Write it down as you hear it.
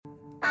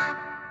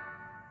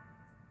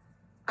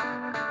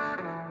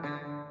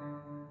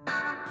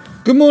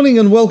Good morning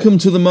and welcome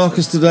to the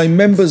Marcus Today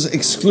members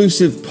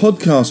exclusive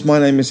podcast. My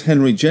name is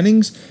Henry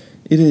Jennings.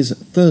 It is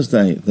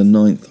Thursday the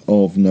 9th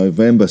of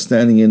November,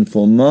 standing in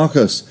for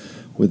Marcus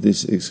with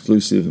this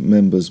exclusive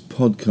members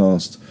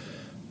podcast.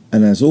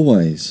 And as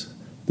always,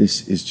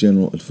 this is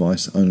general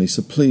advice only,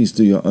 so please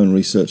do your own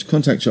research.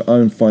 Contact your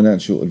own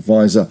financial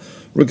advisor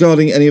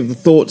regarding any of the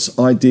thoughts,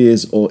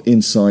 ideas or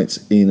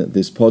insights in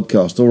this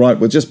podcast. All right,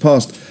 we're just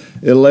past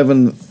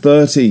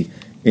 11:30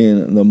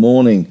 in the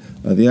morning.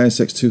 The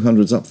ASX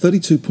 200 is up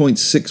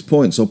 32.6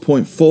 points or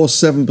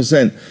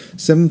 0.47%,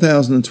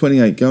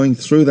 7,028, going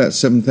through that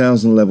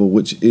 7,000 level,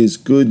 which is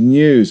good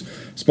news.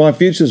 SPI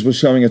futures were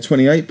showing a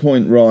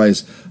 28-point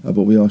rise,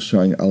 but we are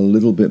showing a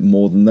little bit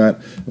more than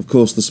that. Of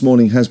course, this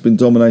morning has been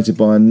dominated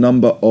by a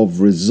number of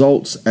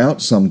results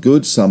out, some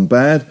good, some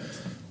bad,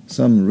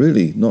 some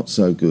really not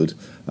so good.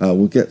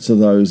 We'll get to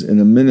those in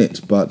a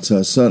minute, but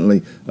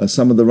certainly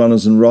some of the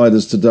runners and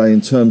riders today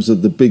in terms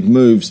of the big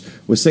moves.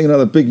 We're seeing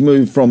another big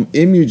move from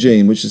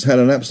Imugene, which has had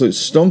an absolute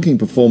stonking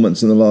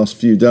performance in the last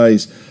few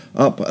days.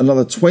 Up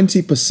another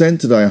 20%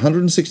 today,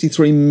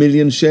 163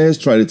 million shares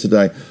traded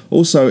today.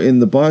 Also in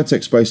the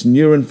biotech space,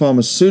 Neuren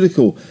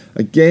Pharmaceutical,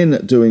 again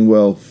doing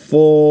well,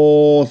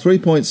 for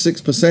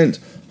 3.6%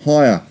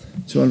 higher.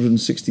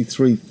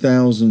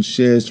 263,000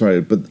 shares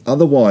traded, but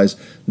otherwise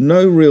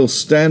no real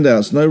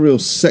standouts, no real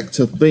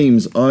sector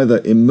themes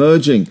either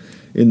emerging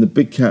in the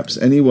big caps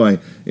anyway.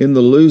 In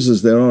the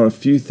losers there are a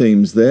few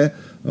themes there.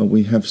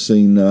 We have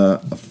seen a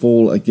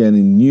fall again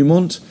in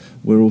Newmont.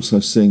 We're also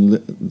seeing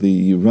the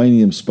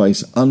uranium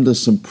space under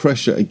some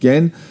pressure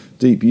again.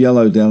 Deep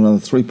Yellow down another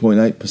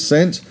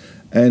 3.8%,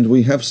 and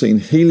we have seen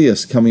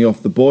Helios coming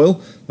off the boil.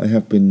 They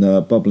have been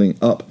bubbling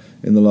up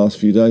in the last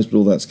few days, but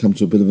all that's come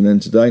to a bit of an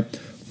end today.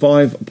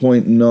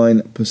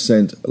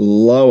 5.9%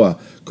 lower.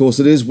 Of course,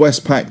 it is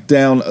Westpac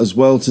down as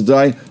well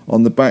today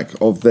on the back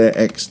of their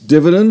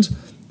ex-dividend.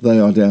 They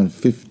are down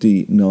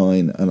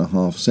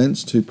 59.5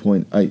 cents,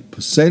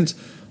 2.8%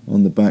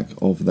 on the back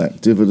of that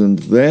dividend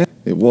there.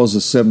 It was a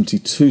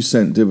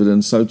 72-cent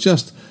dividend, so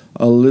just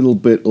a little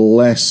bit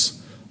less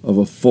of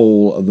a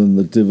fall than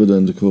the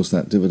dividend. Of course,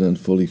 that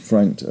dividend fully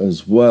franked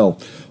as well.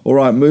 All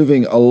right,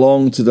 moving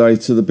along today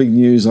to the big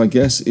news, I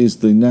guess, is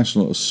the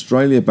National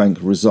Australia Bank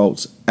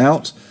results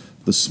out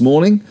this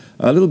morning.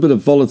 A little bit of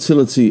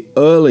volatility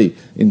early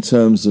in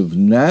terms of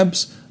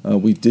NABs.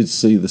 We did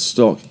see the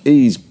stock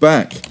ease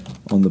back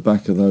on the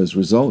back of those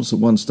results. At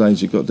one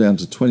stage, it got down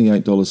to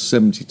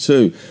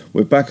 $28.72.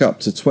 We're back up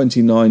to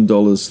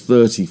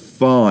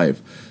 $29.35.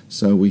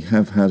 So we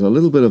have had a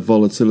little bit of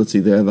volatility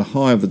there. The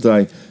high of the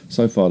day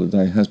so far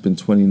today has been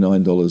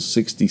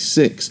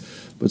 $29.66.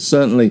 But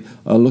certainly,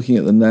 looking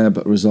at the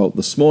NAB result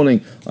this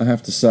morning, I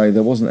have to say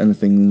there wasn't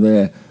anything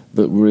there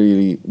that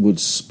really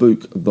would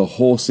spook the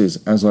horses,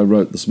 as I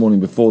wrote this morning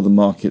before the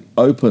market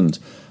opened.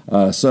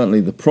 Certainly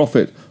the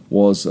profit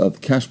was, the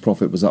cash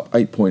profit was up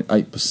 8.8%,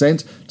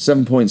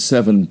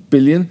 7.7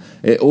 billion.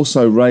 It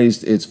also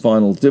raised its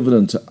final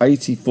dividend to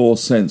 84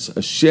 cents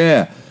a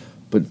share,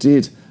 but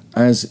did,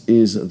 as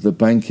is the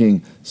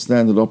banking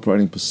standard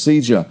operating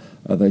procedure,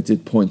 they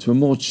did point to a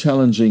more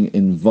challenging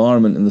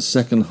environment in the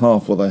second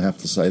half. Well, they have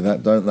to say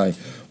that, don't they?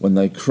 When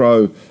they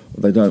crow,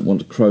 they don't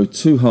want to crow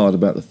too hard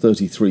about the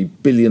 $33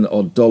 billion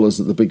odd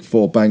that the big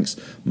four banks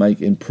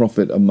make in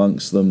profit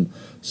amongst them.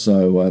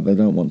 So they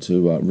don't want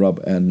to rub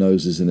our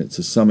noses in it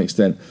to some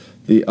extent.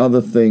 The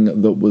other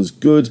thing that was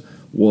good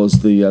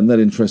was the net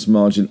interest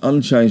margin,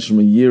 unchanged from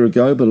a year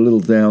ago, but a little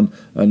down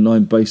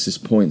 9 basis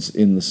points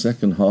in the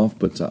second half,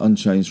 but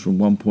unchanged from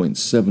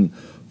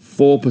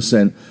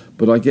 1.74%.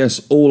 But I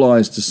guess all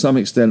eyes to some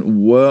extent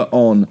were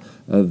on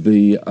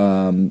the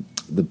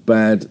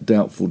bad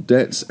doubtful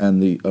debts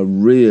and the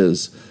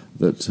arrears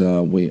that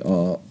we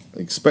are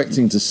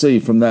expecting to see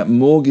from that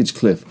mortgage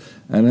cliff.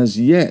 And as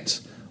yet,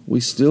 we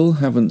still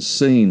haven't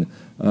seen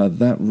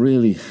that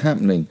really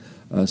happening.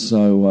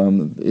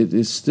 So it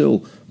is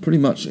still pretty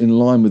much in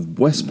line with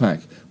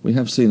Westpac. We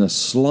have seen a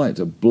slight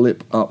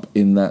blip up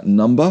in that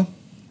number.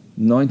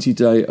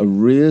 90-day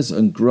arrears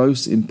and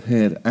gross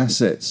impaired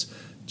assets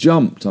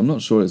jumped. I'm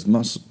not sure it's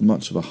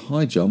much of a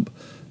high jump.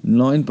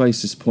 9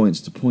 basis points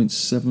to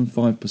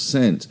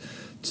 0.75%.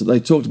 So they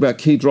talked about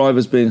key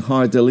drivers being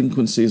high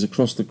delinquencies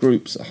across the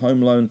group's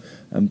home loan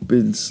and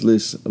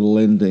business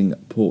lending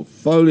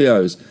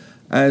portfolios.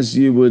 As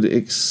you would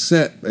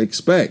expect,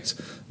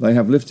 they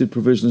have lifted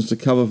provisions to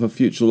cover for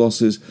future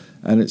losses,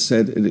 and it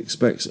said it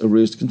expects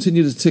arrears to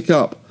continue to tick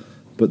up,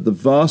 but the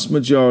vast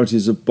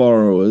majorities of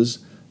borrowers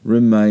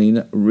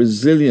remain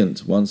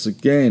resilient. Once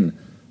again,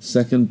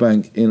 second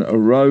bank in a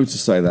row to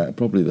say that,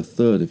 probably the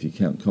third if you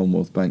count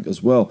Commonwealth Bank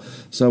as well.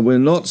 So we're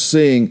not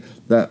seeing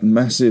that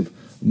massive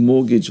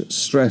mortgage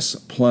stress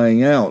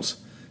playing out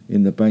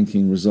in the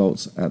banking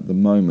results at the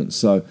moment.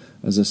 So,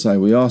 as I say,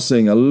 we are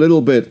seeing a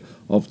little bit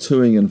of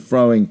toing and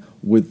froing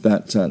with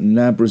that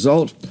NAB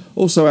result.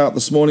 Also out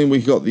this morning,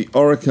 we got the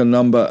Orica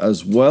number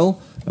as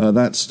well.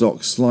 That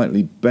stock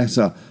slightly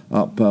better,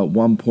 up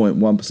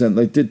 1.1%.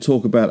 They did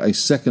talk about a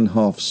second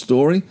half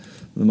story.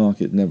 The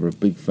market never a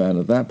big fan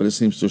of that, but it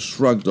seems to have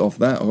shrugged off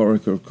that.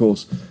 Orica, of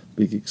course,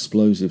 big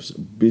explosives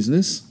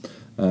business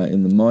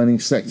in the mining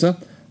sector.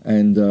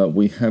 And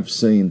we have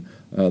seen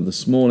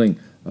this morning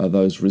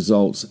those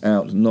results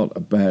out. Not a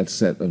bad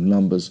set of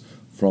numbers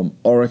from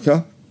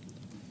Orica.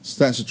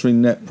 Statutory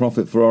net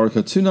profit for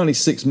Orica,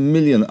 296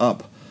 million,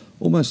 up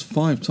almost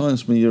 5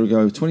 times from a year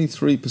ago,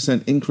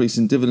 23% increase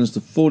in dividends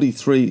to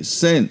 43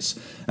 cents.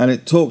 And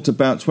it talked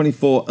about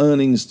 24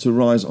 earnings to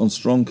rise on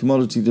strong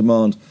commodity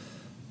demand,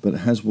 but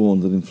has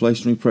warned that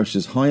inflationary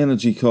pressures, high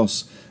energy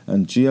costs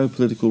and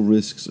geopolitical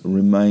risks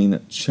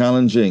remain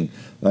challenging.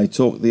 They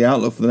talk the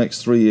outlook for the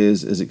next 3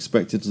 years is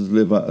expected to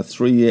deliver a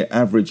 3-year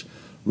average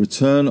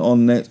return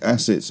on net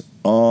assets,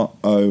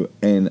 RONA,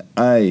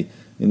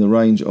 in the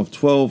range of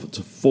 12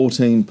 to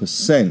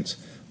 14%,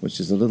 which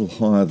is a little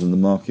higher than the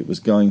market was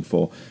going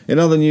for. In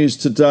other news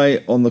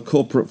today on the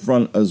corporate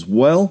front as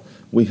well,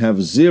 we have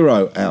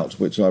Xero out,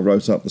 which I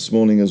wrote up this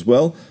morning as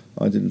well.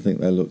 I didn't think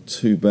they looked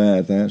too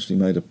bad. They actually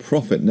made a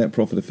profit, net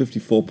profit of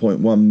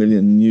 54.1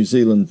 million New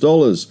Zealand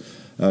dollars,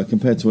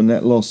 compared to a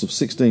net loss of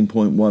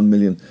 16.1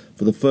 million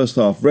for the first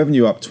half.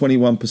 Revenue up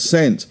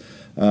 21%.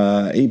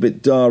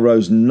 EBITDA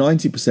rose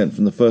 90%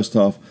 from the first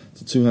half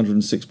to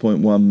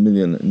 206.1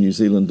 million New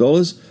Zealand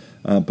dollars.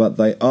 But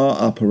they are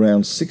up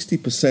around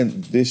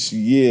 60% this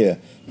year.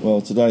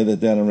 Well, today they're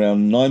down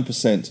around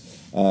 9%.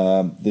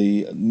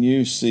 The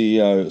new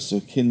CEO,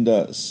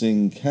 Sukhinder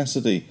Singh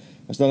Cassidy,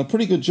 has done a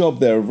pretty good job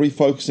there of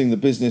refocusing the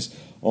business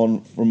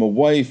from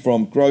away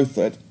from growth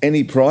at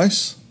any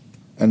price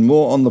and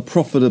more on the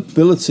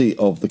profitability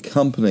of the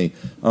company.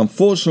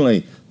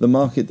 Unfortunately, the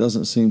market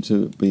doesn't seem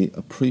to be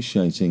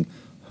appreciating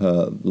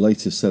her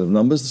latest set of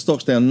numbers. The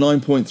stock's down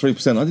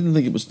 9.3%. I didn't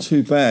think it was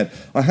too bad.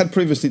 I had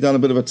previously done a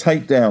bit of a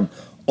takedown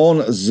on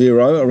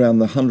Xero around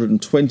the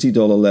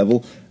 $120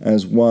 level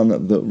as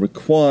one that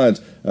required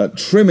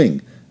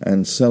trimming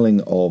and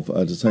selling of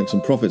to take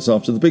some profits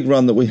after the big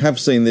run that we have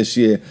seen this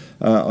year.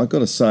 I've got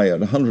to say, at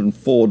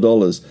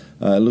 $104,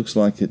 it looks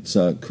like it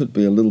could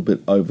be a little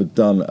bit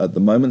overdone at the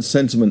moment.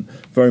 Sentiment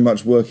very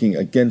much working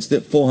against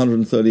it.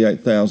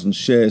 438,000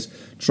 shares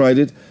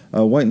traded.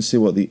 Wait and see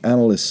what the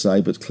analysts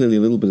say, but clearly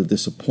a little bit of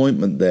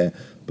disappointment there.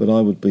 But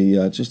I would be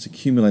just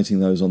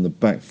accumulating those on the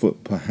back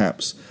foot,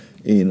 perhaps,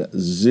 in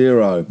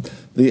Xero.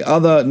 The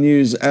other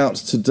news out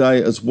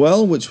today as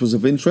well, which was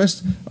of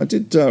interest, I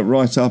did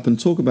write up and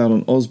talk about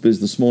on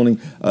Ausbiz this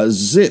morning,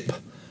 Zip,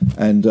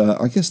 and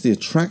I guess the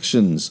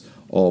attractions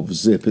of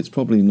Zip. It's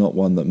probably not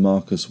one that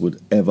Marcus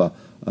would ever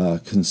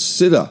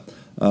consider,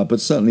 but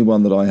certainly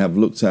one that I have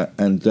looked at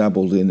and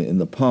dabbled in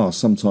the past,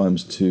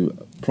 sometimes to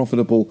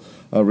profitable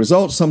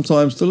results,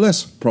 sometimes to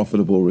less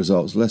profitable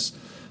results, less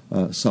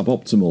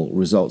suboptimal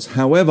results.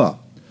 However,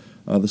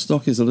 the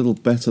stock is a little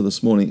better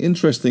this morning.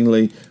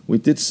 Interestingly, we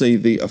did see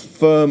the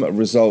Affirm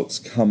results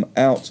come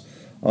out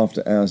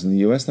after hours in the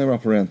US. They were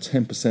up around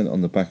 10%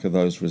 on the back of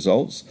those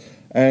results.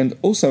 And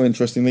also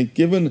interestingly,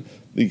 given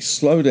the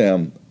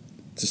slowdown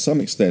to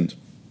some extent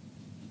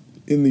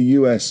in the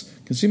US,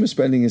 consumer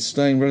spending is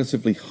staying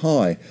relatively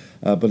high,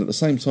 but at the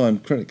same time,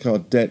 credit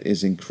card debt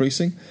is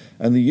increasing,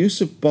 and the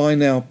use of buy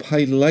now,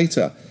 pay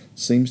later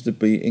seems to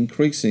be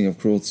increasing. Of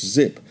course,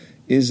 Zip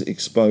is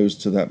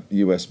exposed to that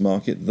US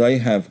market. They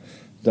have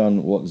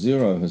done what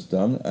Xero has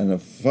done and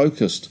have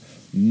focused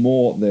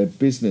more their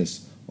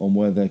business on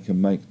where they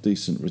can make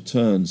decent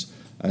returns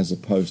as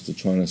opposed to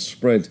trying to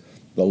spread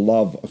the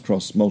love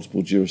across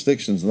multiple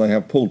jurisdictions. And they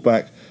have pulled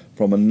back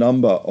from a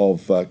number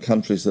of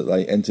countries that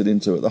they entered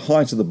into at the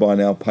height of the buy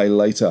now, pay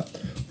later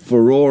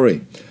furore.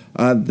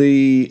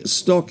 The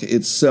stock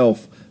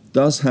itself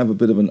does have a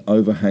bit of an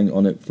overhang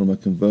on it from a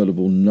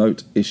convertible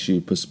note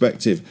issue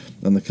perspective,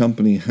 and the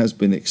company has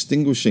been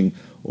extinguishing,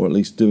 or at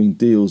least doing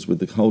deals with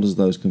the holders of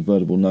those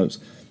convertible notes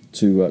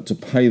to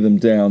pay them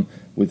down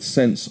with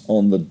cents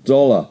on the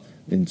dollar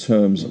in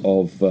terms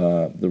of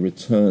the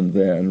return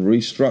there and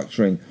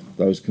restructuring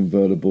those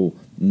convertible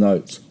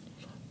notes.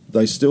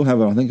 They still have,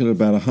 I think,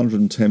 about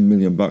 $110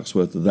 million worth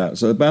of that.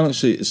 So the balance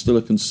sheet is still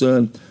a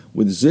concern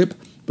with Zip,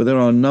 but there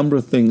are a number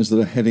of things that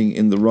are heading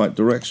in the right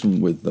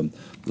direction with them.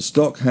 The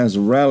stock has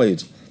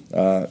rallied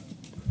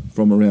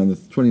from around the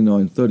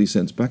 29.30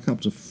 cents back up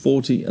to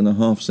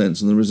 40.5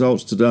 cents, and the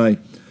results today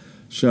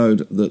showed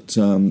that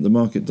the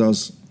market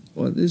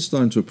it is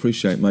starting to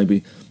appreciate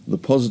maybe the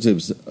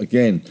positives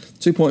again.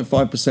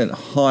 2.5%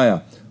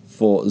 higher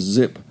for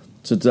Zip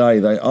today.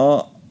 They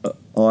are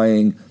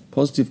eyeing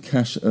positive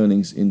cash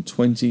earnings in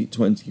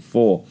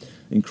 2024,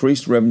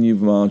 increased revenue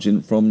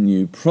margin from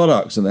new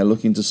products, and they're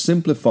looking to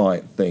simplify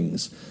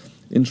things.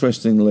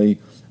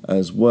 Interestingly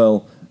as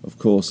well, of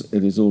course,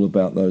 it is all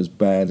about those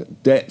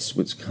bad debts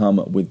which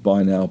come with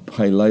buy now,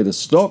 pay later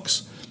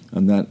stocks,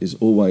 and that is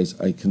always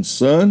a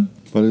concern,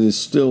 but it is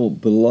still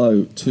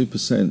below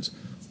 2%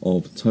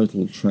 of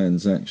total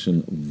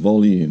transaction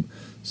volume.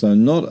 So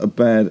not a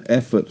bad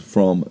effort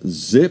from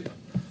Zip,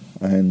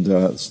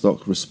 and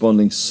stock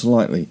responding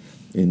slightly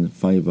in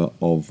favour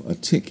of a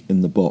tick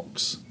in the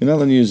box. In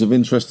other news of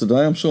interest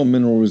today, I'm sure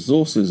Mineral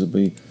Resources will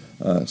be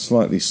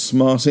slightly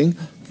smarting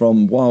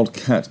from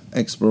Wildcat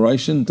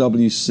Exploration.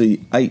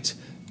 WC8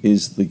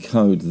 is the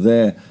code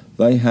there.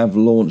 They have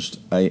launched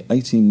a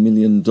 $80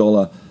 million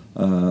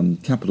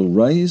capital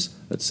raise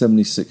at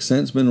 76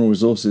 cents. Mineral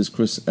Resources,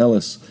 Chris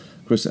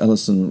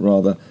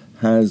Ellison,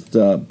 has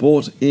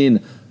bought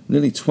in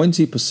nearly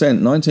 20%,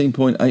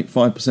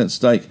 19.85%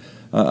 stake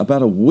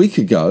about a week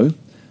ago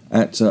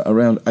at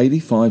around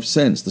 85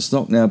 cents. The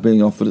stock now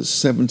being offered at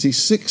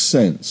 76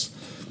 cents.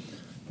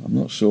 I'm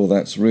not sure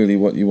that's really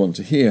what you want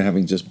to hear,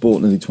 having just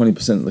bought nearly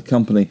 20% of the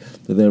company,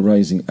 that they're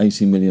raising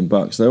 $80 million.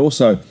 They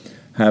also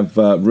have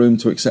room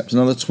to accept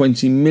another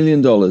 $20 million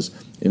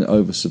in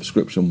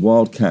oversubscription.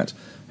 Wildcat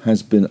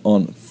has been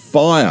on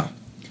fire.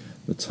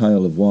 The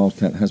tale of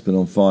Wildcat has been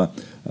on fire.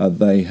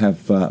 They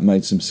have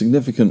made some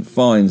significant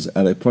finds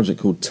at a project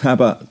called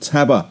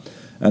Taba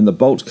and the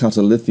Bolt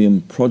Cutter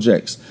lithium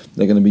projects.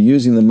 They're going to be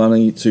using the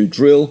money to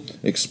drill,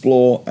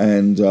 explore,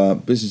 and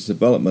business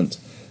development,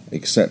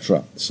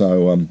 etc.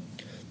 So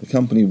the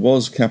company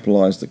was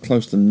capitalized at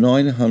close to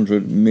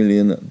 $900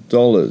 million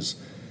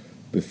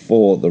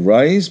before the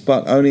raise,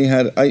 but only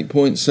had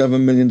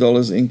 $8.7 million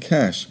in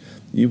cash.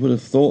 You would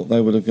have thought they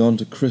would have gone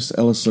to Chris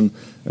Ellison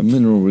and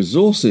Mineral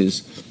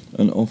Resources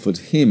and offered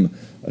him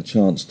a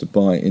chance to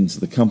buy into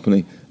the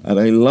company at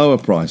a lower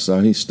price. So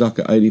he's stuck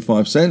at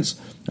 85 cents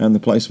and the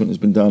placement has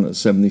been done at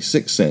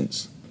 76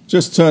 cents.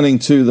 Just turning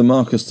to the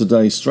Marcus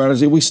Today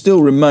strategy, we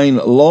still remain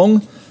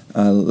long.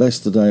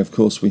 Yesterday, of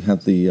course, we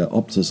had the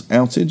Optus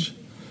outage,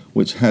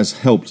 which has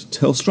helped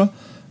Telstra.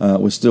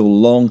 We're still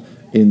long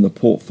in the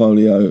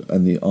portfolio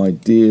and the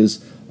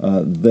ideas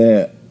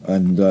there,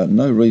 and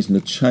no reason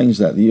to change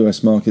that. The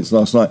US markets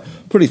last night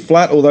pretty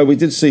flat, although we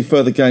did see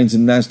further gains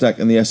in NASDAQ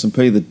and the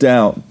S&P, the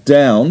Dow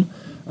down.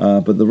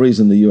 But the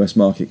reason the US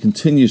market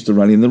continues to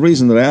rally, and the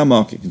reason that our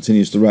market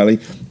continues to rally,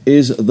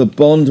 is the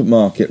bond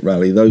market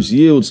rally. Those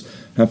yields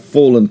have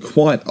fallen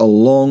quite a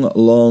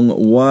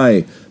long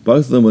way.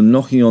 Both of them were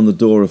knocking on the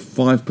door of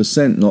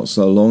 5% not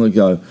so long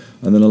ago.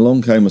 And then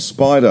along came a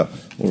spider,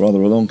 or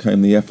rather along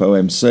came the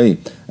FOMC,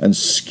 and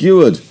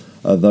skewered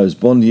those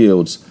bond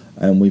yields.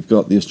 And we've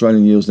got the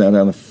Australian yields now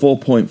down to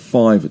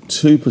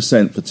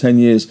 4.52% for 10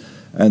 years,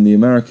 and the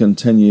American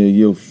 10-year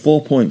yield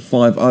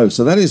 4.50.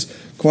 So that is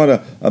quite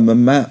a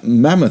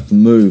mammoth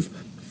move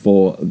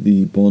for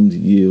the bond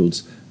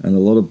yields, and a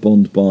lot of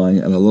bond buying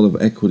and a lot of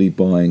equity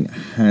buying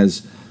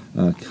has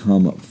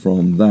come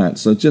from that.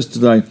 So just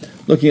today,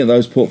 looking at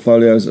those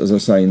portfolios, as I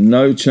say,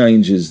 no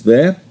changes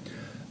there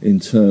in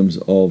terms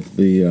of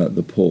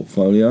the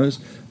portfolios.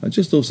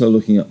 Just also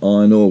looking at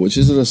iron ore, which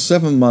is at a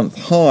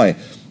 7-month high.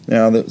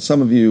 Now, that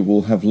some of you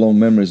will have long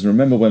memories, and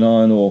remember when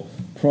iron ore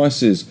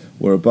prices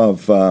were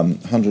above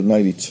 $180,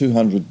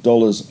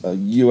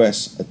 $200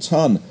 US a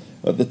ton.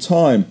 At the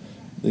time,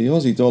 the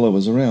Aussie dollar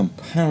was around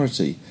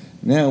parity.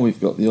 Now we've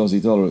got the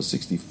Aussie dollar at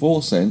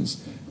 64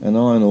 cents, and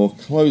iron ore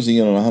closing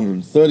in on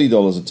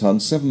 $130 a ton,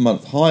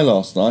 7-month high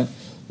last night.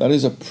 That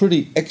is a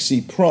pretty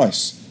exy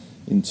price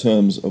in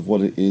terms of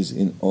what it is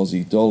in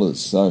Aussie dollars.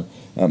 So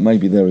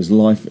maybe there is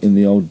life in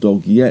the old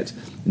dog yet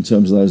in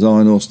terms of those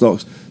iron ore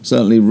stocks.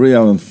 Certainly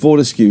Rio and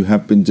Fortescue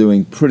have been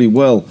doing pretty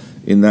well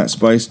in that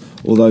space,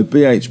 although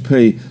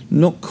BHP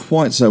not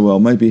quite so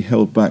well, maybe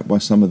held back by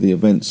some of the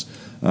events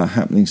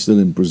happening still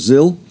in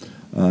Brazil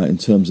in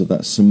terms of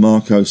that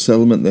Samarco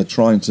settlement they're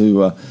trying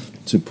to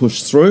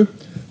push through.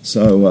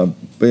 So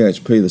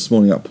BHP this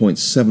morning up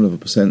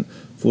 0.7%,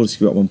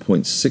 Fortescue up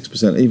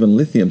 1.6%, even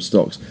lithium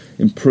stocks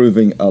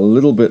improving a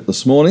little bit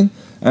this morning,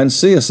 and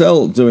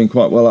CSL doing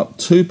quite well, up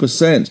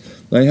 2%.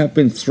 They have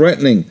been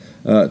threatening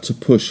to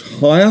push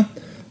higher,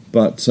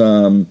 but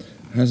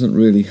hasn't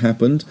really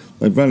happened.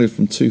 They've rallied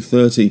from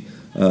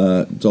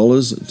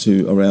 $230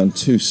 to around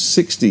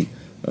 $260,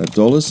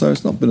 so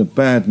it's not been a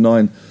bad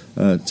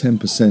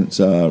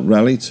 10%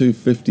 rally,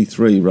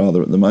 253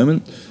 rather at the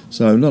moment.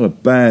 So not a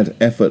bad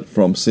effort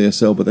from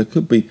CSL, but there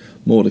could be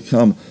more to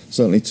come.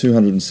 Certainly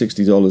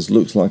 $260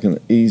 looks like an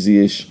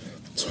easy-ish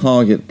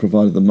target,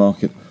 provided the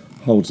market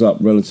holds up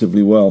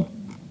relatively well.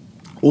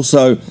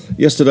 Also,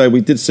 yesterday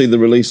we did see the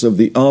release of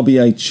the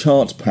RBA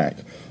chart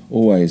pack.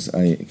 Always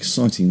an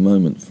exciting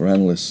moment for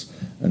analysts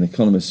and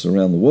economists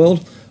around the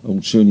world, all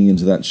tuning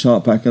into that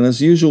chart pack. And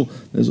as usual,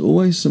 there's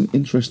always some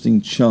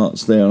interesting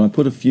charts there. And I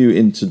put a few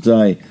in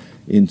today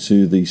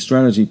into the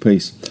strategy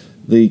piece.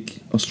 The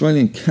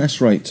Australian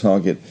cash rate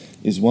target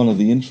is one of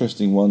the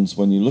interesting ones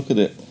when you look at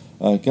it,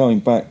 going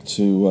back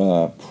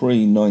to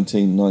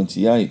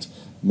pre-1998,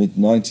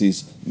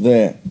 mid-90s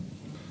there,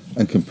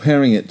 and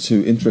comparing it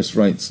to interest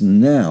rates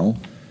now.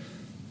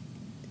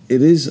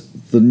 It is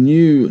the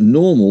new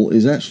normal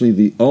is actually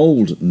the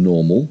old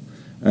normal,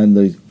 and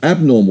the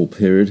abnormal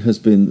period has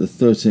been the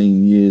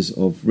 13 years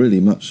of really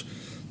much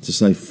to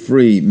say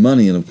free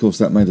money, and of course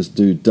that made us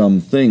do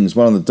dumb things.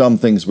 One of the dumb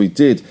things we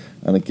did,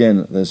 and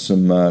again there's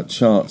some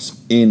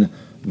charts in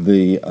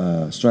the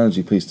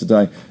strategy piece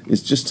today,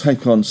 is just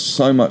take on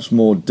so much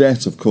more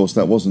debt. Of course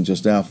that wasn't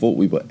just our fault,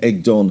 we were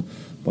egged on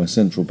by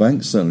central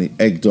banks, certainly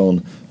egged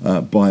on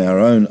by our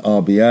own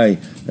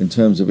RBA in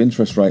terms of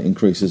interest rate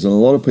increases. And a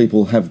lot of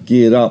people have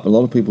geared up. A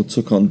lot of people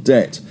took on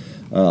debt,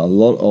 a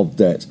lot of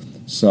debt.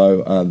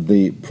 So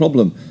the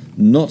problem,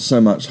 not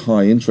so much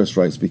high interest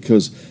rates,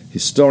 because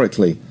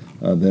historically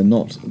they're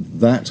not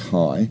that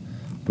high,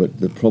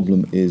 but the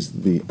problem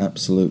is the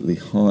absolutely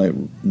high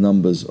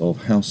numbers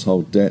of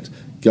household debt,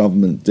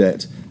 government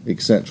debt,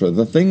 etc.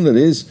 The thing that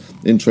is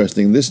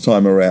interesting this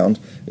time around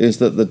is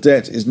that the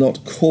debt is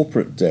not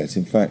corporate debt.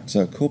 In fact,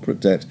 corporate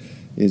debt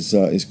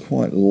is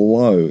quite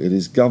low. It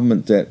is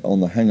government debt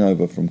on the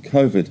hangover from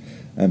COVID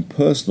and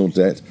personal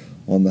debt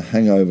on the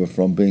hangover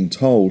from being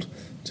told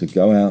to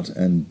go out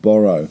and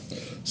borrow.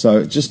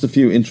 So just a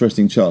few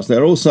interesting charts.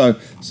 There are also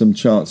some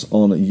charts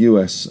on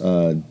US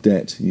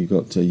debt. You've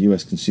got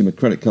US consumer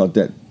credit card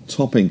debt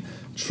topping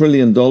 $1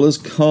 trillion,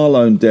 car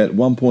loan debt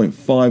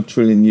 1.5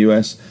 trillion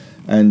US,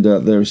 and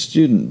there are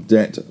student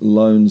debt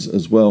loans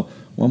as well,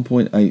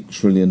 $1.8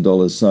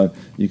 trillion. So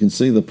you can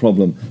see the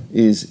problem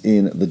is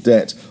in the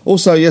debt.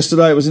 Also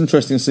yesterday it was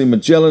interesting to see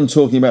Magellan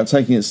talking about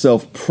taking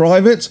itself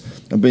private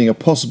and being a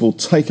possible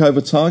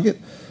takeover target.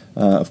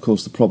 Of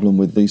course, the problem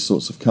with these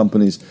sorts of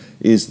companies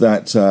is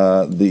that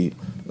the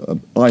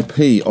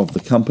IP of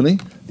the company,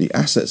 the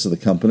assets of the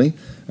company,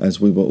 as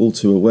we were all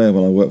too aware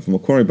when I worked for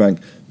Macquarie Bank,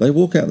 they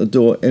walk out the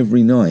door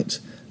every night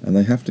and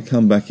they have to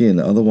come back in,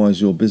 otherwise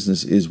your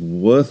business is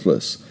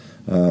worthless.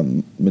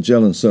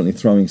 Magellan's certainly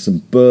throwing some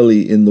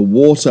burley in the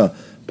water,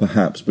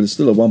 perhaps, but it's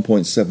still a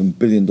 $1.7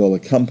 billion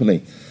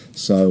company.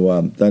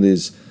 So that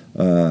is,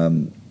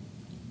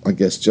 I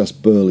guess,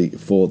 just burley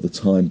for the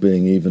time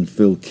being. Even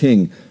Phil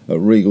King at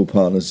Regal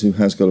Partners, who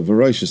has got a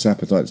voracious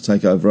appetite to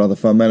take over other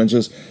fund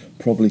managers,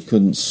 probably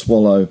couldn't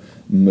swallow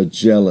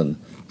Magellan.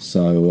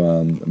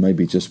 So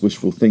maybe just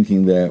wishful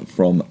thinking there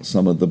from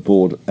some of the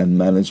board and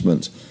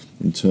management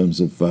in terms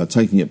of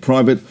taking it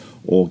private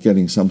or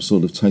getting some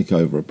sort of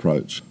takeover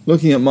approach.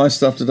 Looking at my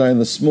stuff today in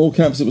the small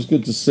caps, it was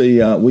good to see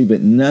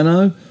Weebit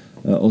Nano,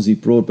 Aussie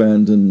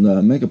Broadband and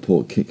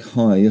Megaport kick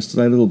high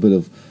yesterday. A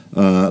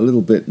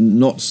little bit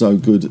not so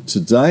good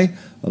today.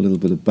 A little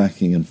bit of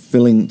backing and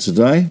filling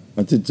today.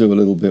 I did do a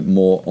little bit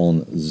more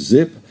on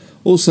Zip.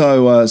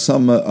 Also,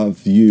 some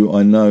of you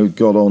I know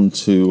got on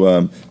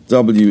to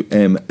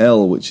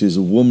WML, which is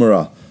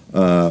Woomera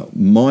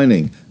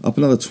Mining, up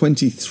another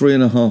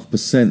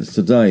 23.5%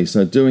 today.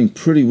 So doing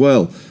pretty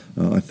well.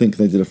 I think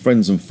they did a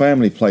friends and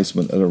family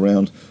placement at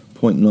around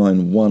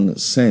 0.91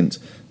 cent.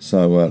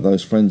 So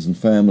those friends and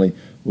family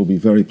will be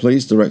very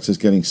pleased. Directors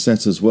getting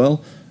set as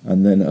well.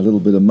 And then a little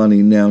bit of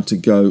money now to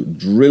go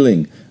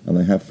drilling. And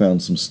they have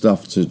found some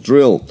stuff to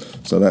drill.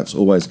 So that's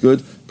always good.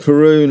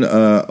 Karoon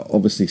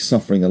obviously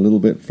suffering a little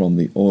bit from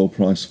the oil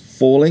price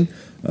falling.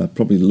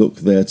 Probably look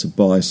there to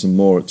buy some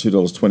more at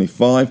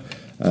 $2.25.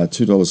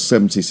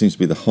 $2.70 seems to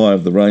be the high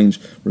of the range.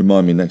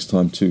 Remind me next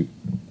time to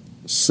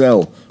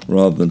sell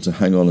rather than to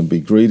hang on and be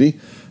greedy.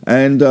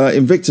 And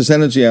Invictus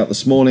Energy out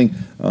this morning.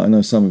 I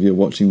know some of you are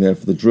watching there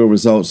for the drill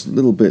results. A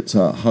little bit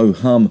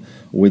ho-hum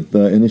with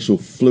the initial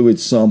fluid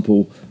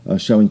sample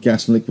showing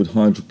gas and liquid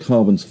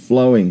hydrocarbons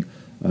flowing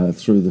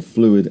through the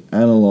fluid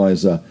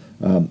analyzer.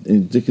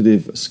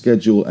 Indicative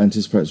schedule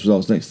anticipates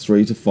results next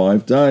 3 to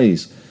 5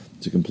 days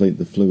to complete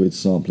the fluid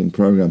sampling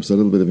program. So a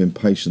little bit of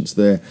impatience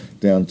there,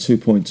 down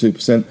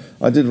 2.2%.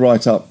 I did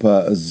write up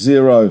a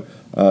zero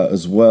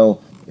as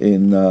well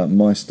in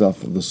my stuff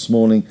this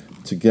morning,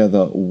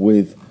 together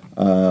with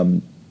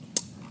a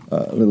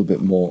little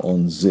bit more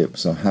on Zip.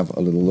 So have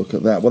a little look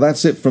at that. Well,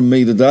 that's it from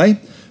me today.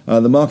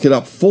 The market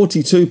up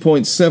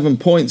 42.7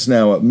 points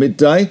now at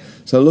midday.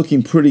 So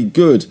looking pretty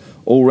good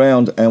all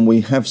round. And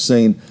we have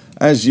seen,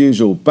 as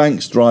usual,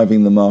 banks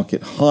driving the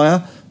market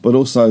higher. But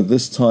also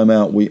this time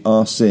out, we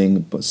are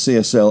seeing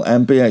CSL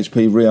and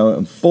BHP, Rio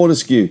and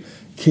Fortescue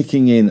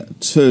kicking in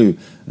too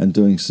and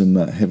doing some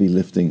heavy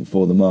lifting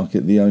for the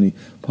market. The only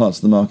parts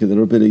of the market that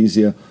are a bit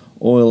easier,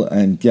 oil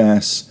and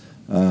gas,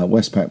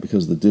 Westpac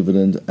because of the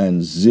dividend,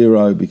 and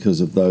Zero because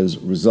of those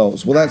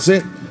results. Well, that's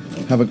it.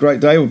 Have a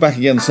great day. We're back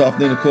again this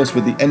afternoon, of course,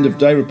 with the end of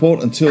day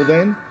report. Until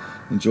then,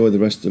 enjoy the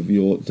rest of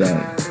your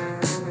day.